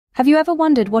Have you ever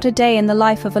wondered what a day in the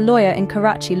life of a lawyer in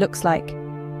Karachi looks like?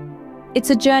 It's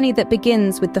a journey that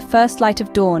begins with the first light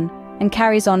of dawn and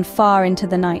carries on far into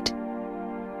the night.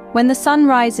 When the sun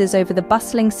rises over the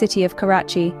bustling city of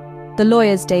Karachi, the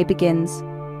lawyer's day begins.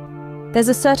 There's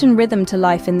a certain rhythm to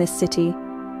life in this city,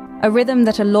 a rhythm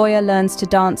that a lawyer learns to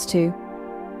dance to.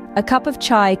 A cup of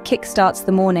chai kickstarts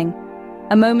the morning,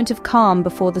 a moment of calm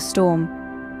before the storm.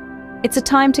 It's a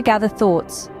time to gather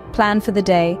thoughts, plan for the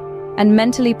day, and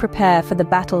mentally prepare for the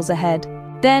battles ahead.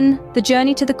 Then, the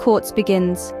journey to the courts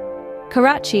begins.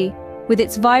 Karachi, with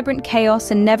its vibrant chaos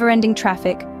and never-ending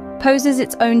traffic, poses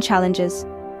its own challenges.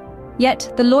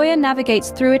 Yet, the lawyer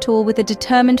navigates through it all with a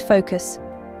determined focus,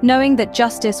 knowing that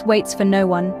justice waits for no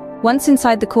one. Once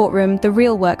inside the courtroom, the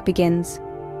real work begins.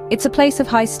 It's a place of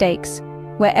high stakes,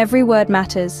 where every word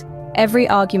matters, every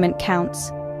argument counts.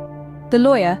 The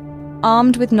lawyer,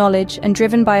 armed with knowledge and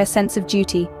driven by a sense of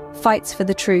duty, fights for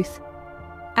the truth.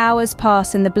 Hours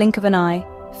pass in the blink of an eye,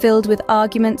 filled with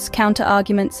arguments,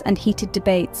 counter-arguments, and heated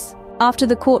debates. After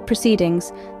the court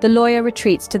proceedings, the lawyer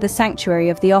retreats to the sanctuary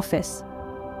of the office.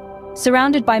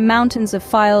 Surrounded by mountains of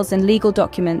files and legal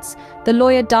documents, the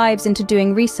lawyer dives into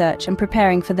doing research and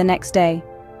preparing for the next day.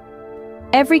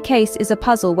 Every case is a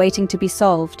puzzle waiting to be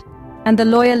solved, and the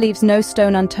lawyer leaves no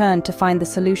stone unturned to find the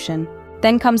solution.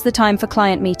 Then comes the time for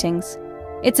client meetings.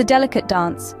 It's a delicate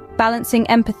dance, balancing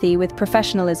empathy with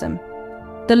professionalism.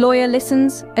 The lawyer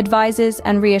listens, advises,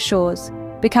 and reassures,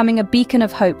 becoming a beacon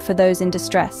of hope for those in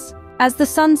distress. As the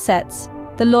sun sets,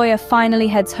 the lawyer finally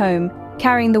heads home,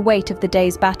 carrying the weight of the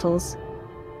day's battles.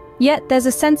 Yet there's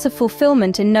a sense of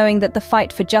fulfillment in knowing that the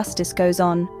fight for justice goes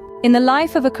on. In the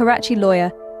life of a Karachi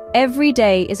lawyer, every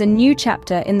day is a new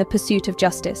chapter in the pursuit of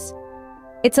justice.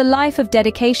 It's a life of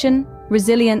dedication,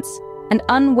 resilience, and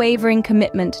unwavering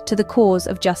commitment to the cause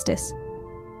of justice.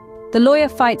 The lawyer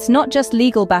fights not just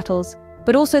legal battles,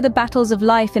 but also the battles of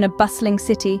life in a bustling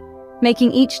city,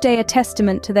 making each day a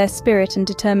testament to their spirit and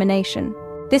determination.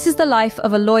 This is the life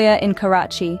of a lawyer in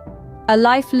Karachi, a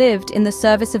life lived in the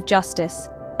service of justice,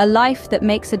 a life that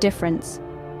makes a difference.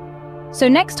 So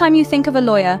next time you think of a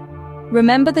lawyer,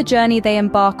 remember the journey they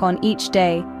embark on each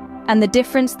day and the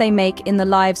difference they make in the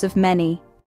lives of many.